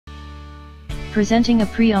Presenting a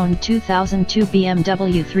pre-owned 2002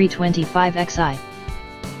 BMW 325xi.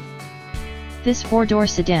 This four-door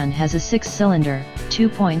sedan has a 6-cylinder,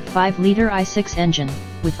 2.5-liter i6 engine,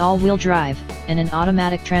 with all-wheel drive, and an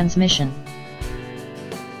automatic transmission.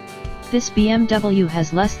 This BMW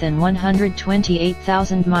has less than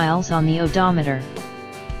 128,000 miles on the odometer.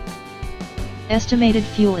 Estimated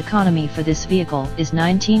fuel economy for this vehicle is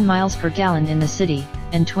 19 miles per gallon in the city,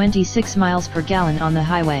 and 26 miles per gallon on the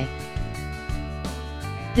highway.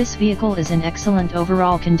 This vehicle is in excellent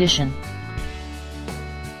overall condition.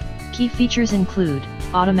 Key features include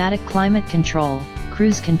automatic climate control,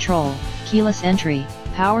 cruise control, keyless entry,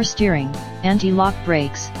 power steering, anti-lock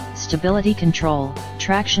brakes, stability control,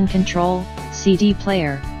 traction control, CD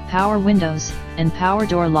player, power windows, and power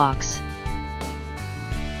door locks.